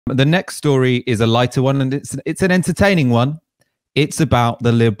The next story is a lighter one, and it's an entertaining one. It's about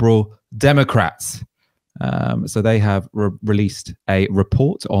the Liberal Democrats. So they have released a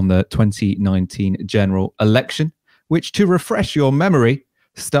report on the 2019 general election, which, to refresh your memory,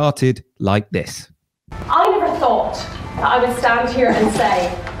 started like this. I never thought that I would stand here and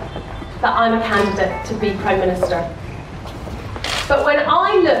say that I'm a candidate to be Prime Minister. But when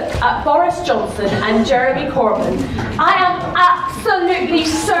I look at Boris Johnson and Jeremy Corbyn, I am absolutely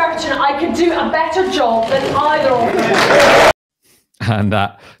certain I could do a better job than either of them. And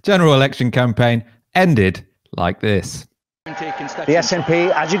that general election campaign ended like this. The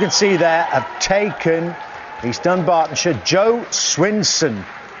SNP, as you can see there, have taken East Dunbartonshire. Jo Swinson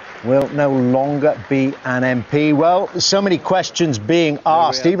will no longer be an MP. Well, so many questions being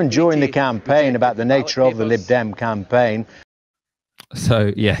asked, even during the campaign, about the nature of the Lib Dem campaign.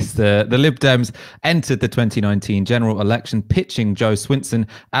 So, yes, the Lib Dems entered the 2019 general election pitching Jo Swinson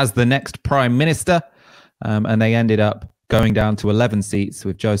as the next Prime Minister, and they ended up going down to 11 seats,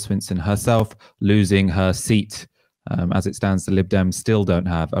 with Jo Swinson herself losing her seat. As it stands, the Lib Dems still don't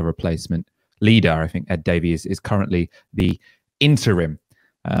have a replacement leader. I think Ed Davey is currently the interim.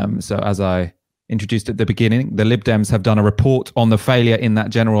 So as I introduced at the beginning, the Lib Dems have done a report on the failure in that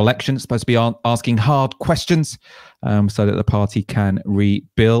general election. It's supposed to be asking hard questions so that the party can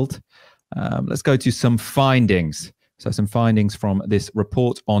rebuild. Let's go to some findings. So some findings from this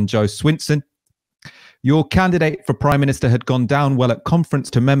report on Jo Swinson. Your candidate for Prime Minister had gone down well at conference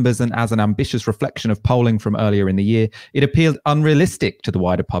to members, and as an ambitious reflection of polling from earlier in the year, it appealed unrealistic to the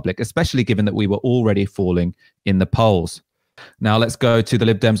wider public, especially given that we were already falling in the polls. Now let's go to the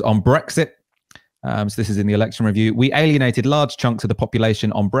Lib Dems on Brexit. So this is in the election review. We alienated large chunks of the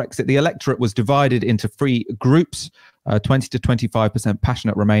population on Brexit. The electorate was divided into three groups, 20 to 25%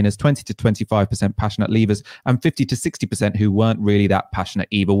 passionate Remainers, 20 to 25% passionate Leavers, and 50 to 60% who weren't really that passionate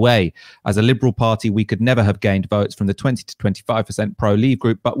either way. As a Liberal Party, we could never have gained votes from the 20 to 25% pro-Leave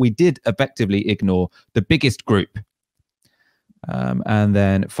group, but we did effectively ignore the biggest group. And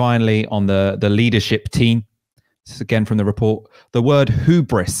then finally, on the leadership team, this is again from the report, the word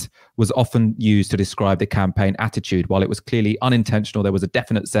hubris was often used to describe the campaign attitude. While it was clearly unintentional, there was a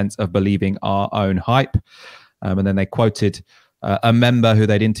definite sense of believing our own hype. And then they quoted a member who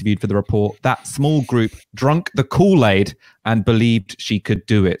they'd interviewed for the report. That small group drunk the Kool-Aid and believed she could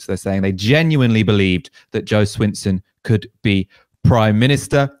do it. So they're saying they genuinely believed that Jo Swinson could be Prime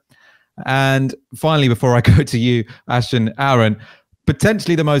Minister. And finally, before I go to you, Ash and Aaron,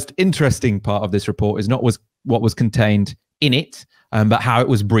 potentially the most interesting part of this report is not what was contained in it, but how it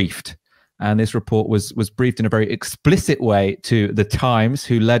was briefed. And this report was briefed in a very explicit way to The Times,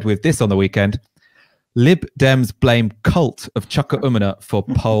 who led with this on the weekend. Lib Dems blame cult of Chuka Umunna for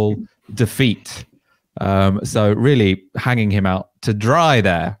poll defeat. So really hanging him out to dry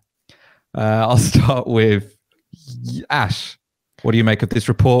there. I'll start with Ash. What do you make of this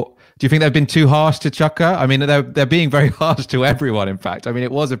report? Do you think they've been too harsh to Chuka? I mean, they're being very harsh to everyone, in fact. I mean,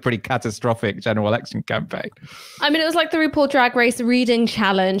 it was a pretty catastrophic general election campaign. I mean, it was like the RuPaul Drag Race reading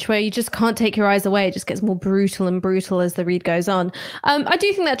challenge where you just can't take your eyes away. It just gets more brutal and brutal as the read goes on. I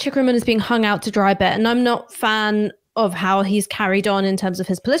do think that Chuka Umunna is being hung out to dry a bit, and I'm not a fan of how he's carried on in terms of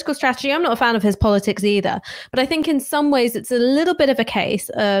his political strategy. I'm not a fan of his politics either. But I think in some ways it's a little bit of a case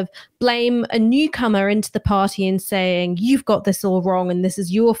of blame a newcomer into the party and saying, you've got this all wrong and this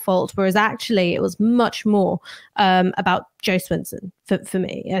is your fault. Whereas actually it was much more about Jo Swinson for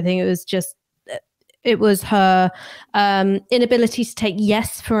me. I think it was her inability to take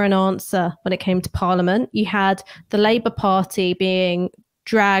yes for an answer when it came to Parliament. You had the Labour Party being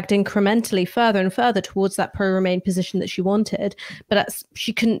dragged incrementally further and further towards that pro-Remain position that she wanted, but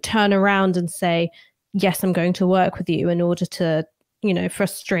she couldn't turn around and say, yes, I'm going to work with you in order to,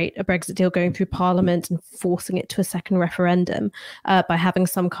 frustrate a Brexit deal going through Parliament and forcing it to a second referendum by having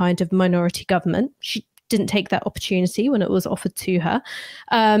some kind of minority government. She didn't take that opportunity when it was offered to her.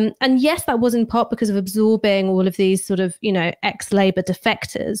 And yes, that was in part because of absorbing all of these sort of, ex-Labour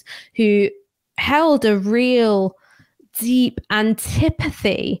defectors who held a real deep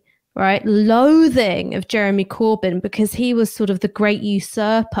antipathy, right, loathing of Jeremy Corbyn because he was sort of the great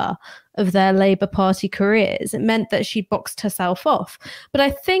usurper of their Labour Party careers. It meant that she boxed herself off. But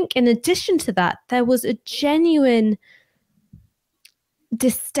I think in addition to that, there was a genuine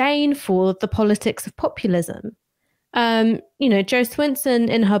disdain for the politics of populism. Jo Swinson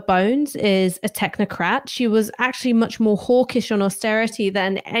in her bones is a technocrat. She was actually much more hawkish on austerity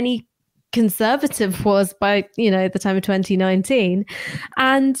than any Conservative was by the time of 2019,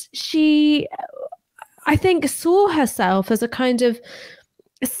 and she, I think, saw herself as a kind of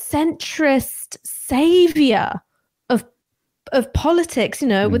centrist savior politics,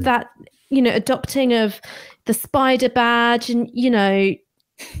 with that, adopting of the spider badge and,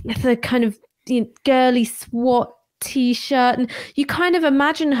 the kind of girly SWAT t-shirt. And you kind of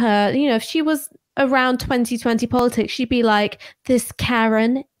imagine her, if she was around 2020 politics, she'd be like, this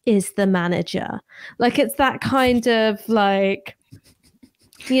Karen is the manager. Like, it's that kind of like,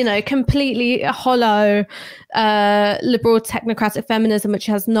 completely hollow liberal technocratic feminism, which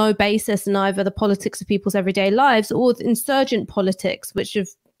has no basis in either the politics of people's everyday lives or the insurgent politics, which have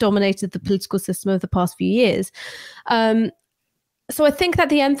dominated the political system over the past few years. So I think that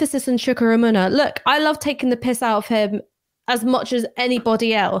the emphasis on Chuka Umunna, look, I love taking the piss out of him as much as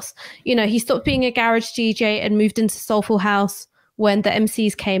anybody else. He stopped being a garage DJ and moved into Soulful House when the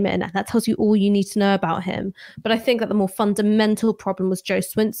MCs came in. And that tells you all you need to know about him. But I think that the more fundamental problem was Jo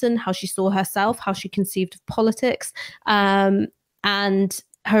Swinson, how she saw herself, how she conceived of politics, and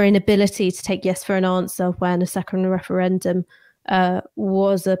her inability to take yes for an answer when a second referendum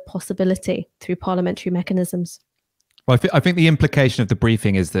was a possibility through parliamentary mechanisms. Well, I think the implication of the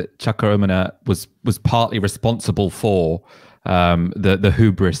briefing is that Chuka Umunna was partly responsible for the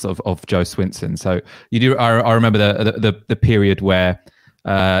hubris of Jo Swinson. So I remember the period where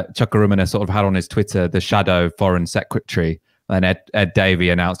Chuka Umunna sort of had on his Twitter the shadow foreign secretary, and Ed Davey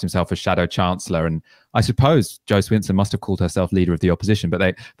announced himself as shadow chancellor. And I suppose Jo Swinson must have called herself leader of the opposition,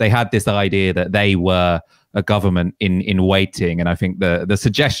 but they had this idea that they were a government in waiting. And I think the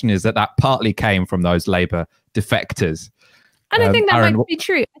suggestion is that partly came from those Labour defectors. And I think that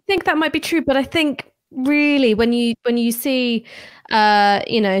might be true. But I think really when you see some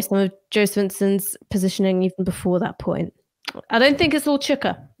of Jo Swinson's positioning even before that point, I don't think it's all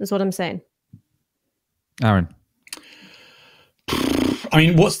Chuka, is what I'm saying. Aaron.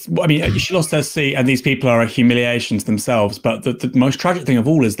 She lost her seat, and these people are a humiliation to themselves. But the most tragic thing of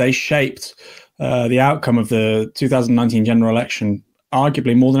all is they shaped the outcome of the 2019 general election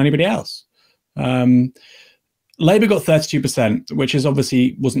arguably more than anybody else. Labour got 32%, which is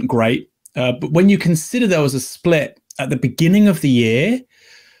obviously wasn't great. But when you consider there was a split at the beginning of the year,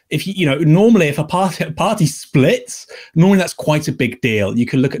 normally if a party splits, normally that's quite a big deal. You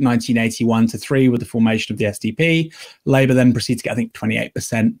can look at 1981 to 3 with the formation of the SDP. Labour then proceeded to get, I think,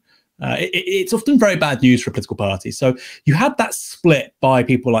 28%. It's often very bad news for political parties. So you had that split by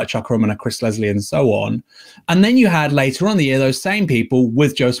people like Chuka Umunna, Chris Leslie, and so on. And then you had later on in the year those same people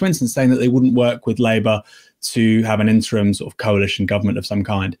with Jo Swinson saying that they wouldn't work with Labour to have an interim sort of coalition government of some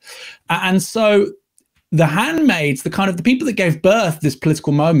kind. And so the handmaids, the people that gave birth to this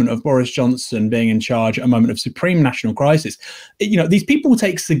political moment of Boris Johnson being in charge at a moment of supreme national crisis, these people will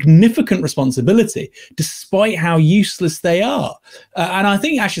take significant responsibility despite how useless they are. And I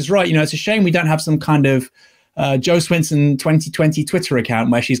think Ash is right. It's a shame we don't have some kind of Jo Swinson 2020 Twitter account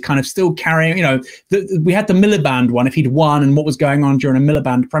where she's kind of still carrying, we had the Miliband one, if he'd won and what was going on during a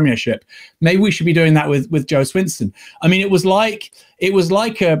Miliband premiership. Maybe we should be doing that with Jo Swinson. I mean, it was like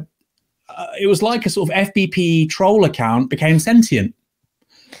a sort of FBP troll account became sentient.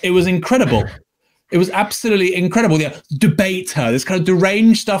 It was incredible. It was absolutely incredible. Debate her, this kind of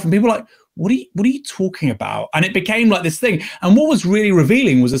deranged stuff, and people were like, what are you talking about? And it became like this thing. And what was really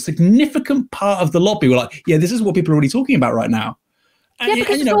revealing was a significant part of the lobby were like, yeah, this is what people are really talking about right now. And,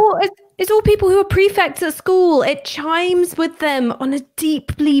 because it's all people who are prefects at school. It chimes with them on a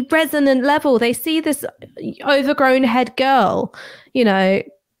deeply resonant level. They see this overgrown head girl,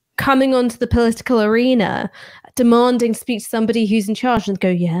 coming onto the political arena, demanding to speak to somebody who's in charge, and go,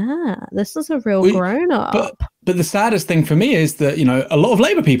 yeah, this is a real grown-up. But the saddest thing for me is that, a lot of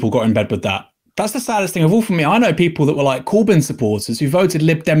Labour people got in bed with that. That's the saddest thing of all for me. I know people that were like Corbyn supporters who voted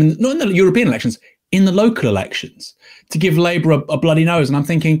Lib Dem, not in the European elections, in the local elections, to give Labour a bloody nose. And I'm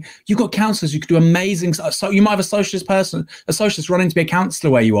thinking, you've got councillors who could do amazing. So you might have a socialist running to be a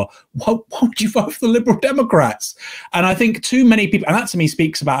councillor where you are. Why would you vote for the Liberal Democrats? And I think too many people, and that to me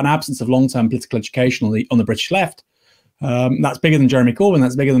speaks about an absence of long-term political education on the British left. That's bigger than Jeremy Corbyn.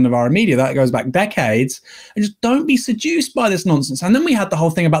 That's bigger than Novara media. That goes back decades. And just don't be seduced by this nonsense. And then we had the whole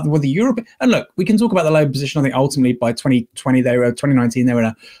thing about whether Europe. And look, we can talk about the Labour position. I think ultimately by 2019 they were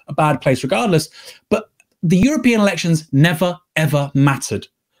in a bad place regardless. But the European elections never ever mattered.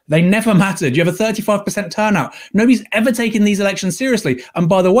 They never mattered. You have a 35% turnout. Nobody's ever taken these elections seriously. And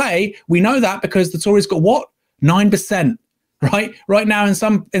by the way, we know that because the Tories got what? 9%. Right now, in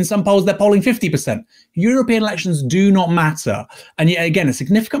some polls, they're polling 50%. European elections do not matter, and yet again, a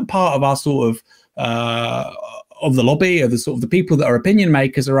significant part of our sort of of the lobby, of the sort of the people that are opinion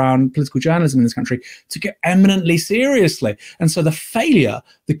makers around political journalism in this country, took it eminently seriously. And so the failure,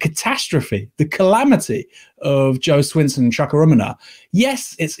 the catastrophe, the calamity of Joe Swinson and Chuka Umunna,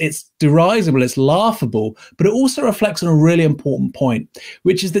 yes, it's derisable, it's laughable, but it also reflects on a really important point,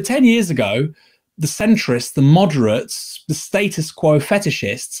 which is that 10 years ago, the centrists, the moderates, the status quo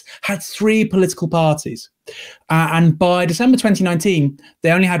fetishists had 3 political parties. And by December 2019,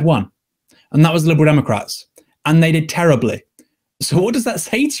 they only had one, and that was the Liberal Democrats. And they did terribly. So what does that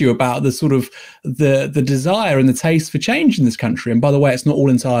say to you about the sort of the desire and the taste for change in this country? And by the way, it's not all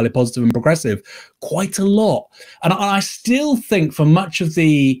entirely positive and progressive, quite a lot. And I still think for much of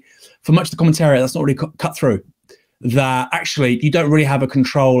the commentary, that's not really cut through, that actually you don't really have a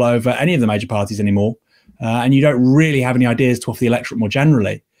control over any of the major parties anymore. And you don't really have any ideas to offer the electorate more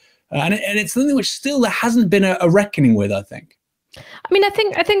generally. And it's something which still there hasn't been a reckoning with, I think. I mean, I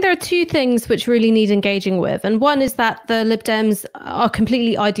think there are 2 things which really need engaging with. And one is that the Lib Dems are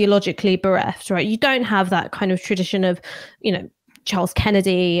completely ideologically bereft, right? You don't have that kind of tradition of, you know, Charles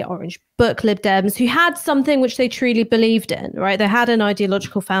Kennedy, Orange Book Lib Dems, who had something which they truly believed in, right? They had an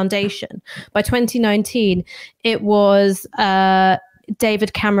ideological foundation. By 2019, it was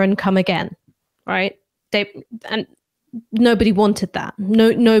David Cameron come again, right? And nobody wanted that.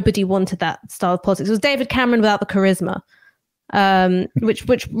 Nobody wanted that style of politics. It was David Cameron without the charisma.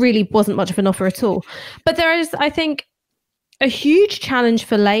 Which really wasn't much of an offer at all. But there is, I think, a huge challenge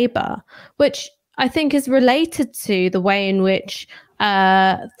for Labour, which I think is related to the way in which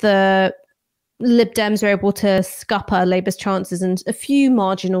the Lib Dems are able to scupper Labour's chances in a few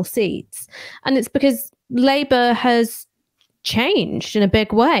marginal seats. And it's because Labour has changed in a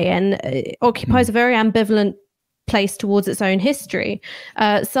big way and occupies a very ambivalent place towards its own history.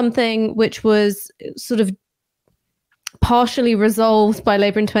 Something which was sort of partially resolved by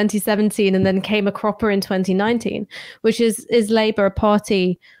Labour in 2017 and then came a cropper in 2019, which is Labour a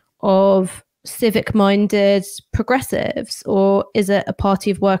party of civic-minded progressives, or is it a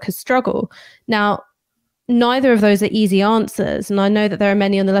party of workers' struggle? Now, neither of those are easy answers, and I know that there are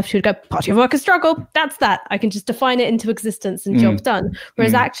many on the left who would go, party of workers' struggle, that's that. I can just define it into existence and job's done.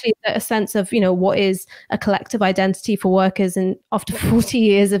 Whereas actually a sense of, you know, what is a collective identity for workers, and after 40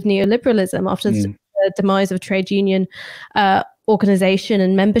 years of neoliberalism, after the demise of trade union organization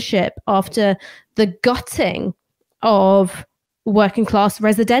and membership, after the gutting of working class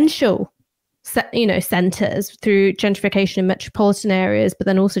residential centers through gentrification in metropolitan areas, but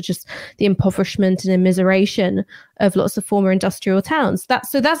then also just the impoverishment and immiseration of lots of former industrial towns.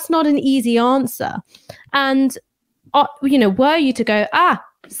 That's not an easy answer. And you know, were you to go,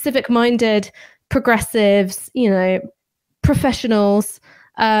 civic-minded progressives, you know, professionals,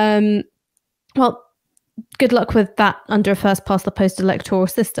 well, good luck with that under a first past the post electoral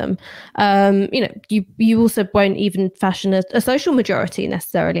system. You know, you also won't even fashion a social majority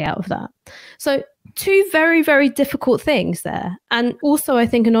necessarily out of that. So 2 very, very difficult things there. And also, I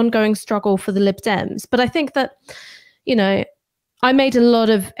think, an ongoing struggle for the Lib Dems. But I think that, you know, I made a lot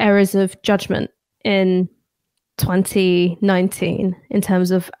of errors of judgment in 2019 in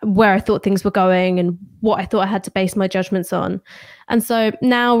terms of where I thought things were going and what I thought I had to base my judgments on. And so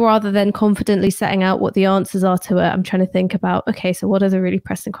now, rather than confidently setting out what the answers are to it, I'm trying to think about, okay, so what are the really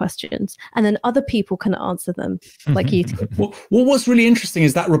pressing questions? And then other people can answer them, like you do. Well, what's really interesting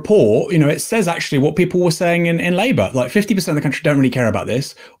is that report, you know, it says actually what people were saying in Labour, like 50% of the country don't really care about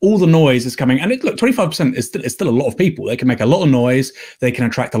this. All the noise is coming. And look, 25% is still a lot of people. They can make a lot of noise. They can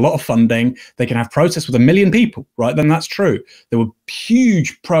attract a lot of funding. They can have protests with 1 million people, right? Then that's true. There were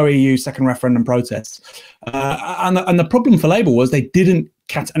huge pro-EU second referendum protests. And the problem for Labour was they didn't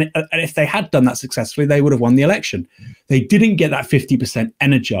catch, and if they had done that successfully, they would have won the election. They didn't get that 50%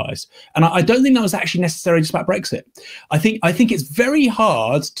 energized. And I don't think that was actually necessarily just about Brexit. I think it's very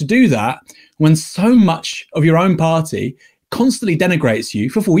hard to do that when so much of your own party constantly denigrates you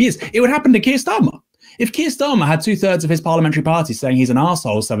for 4 years. It would happen to Keir Starmer. If Keir Starmer had 2/3 of his parliamentary party saying he's an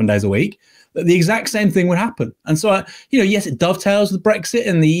arsehole 7 days a week, the exact same thing would happen. And so, you know, yes, it dovetails with Brexit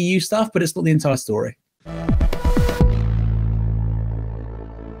and the EU stuff, but it's not the entire story.